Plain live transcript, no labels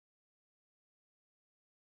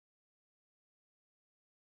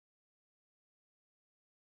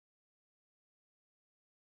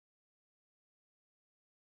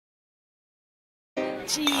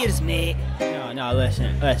Cheers, mate. No,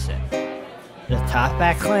 listen. The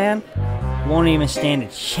Topback clan won't even stand a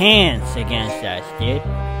chance against us, dude.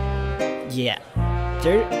 Yeah,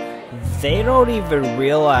 they don't even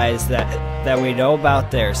realize that we know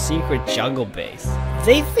about their secret jungle base.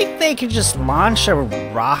 They think they could just launch a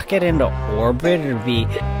rocket into orbit and be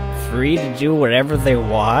free to do whatever they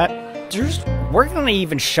want. We're gonna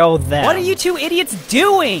even show them. What are you two idiots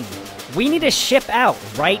doing? We need to ship out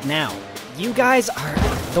right now. You guys are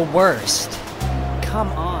the worst. Come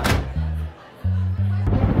on.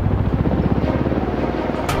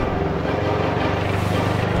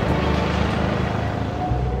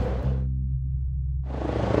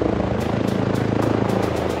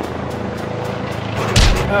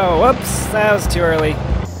 Oh, whoops, that was too early.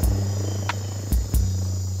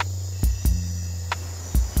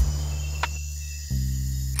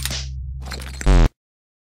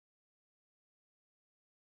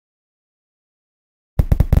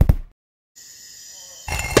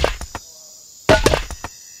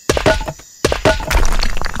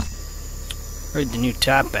 Heard the new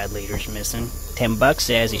top bad leader's missing. $10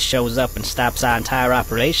 says he shows up and stops our entire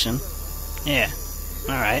operation. Yeah,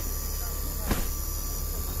 alright.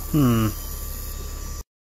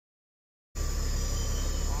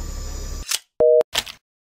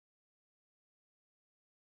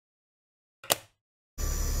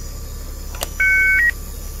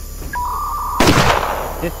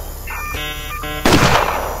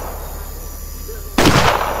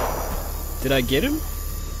 Did I get him?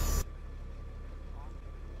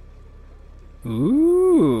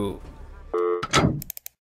 Ooh.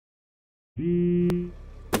 Big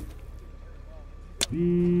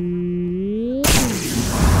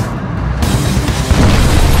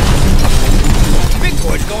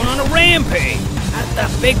boy's going on a rampage. I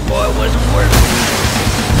thought Big Boy wasn't worth it.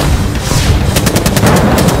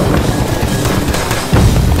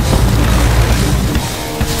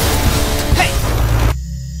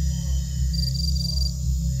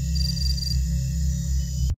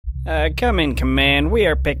 Come in, Command. We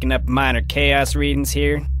are picking up minor chaos readings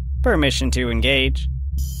here. Permission to engage.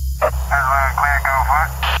 Clear, go for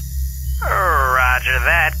it. Roger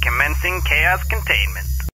that. Commencing chaos containment.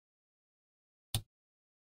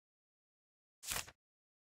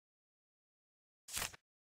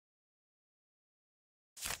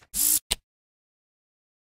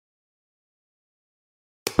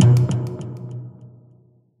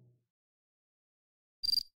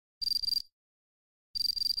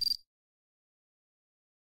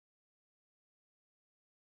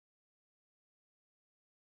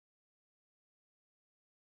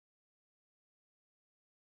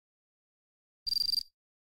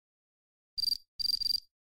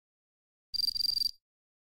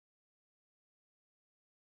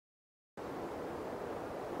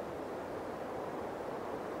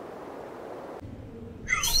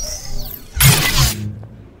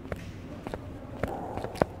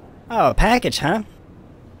 Oh, a package, huh?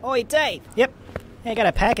 Oi, Dave. Yep. Hey, I got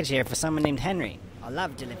a package here for someone named Henry. I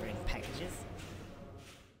love delivering packages.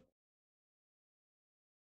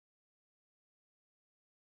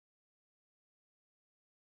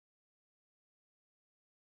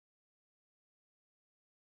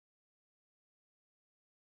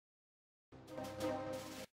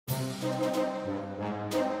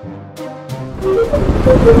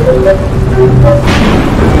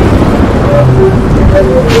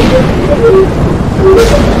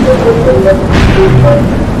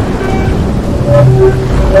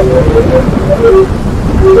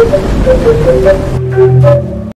 Thank you.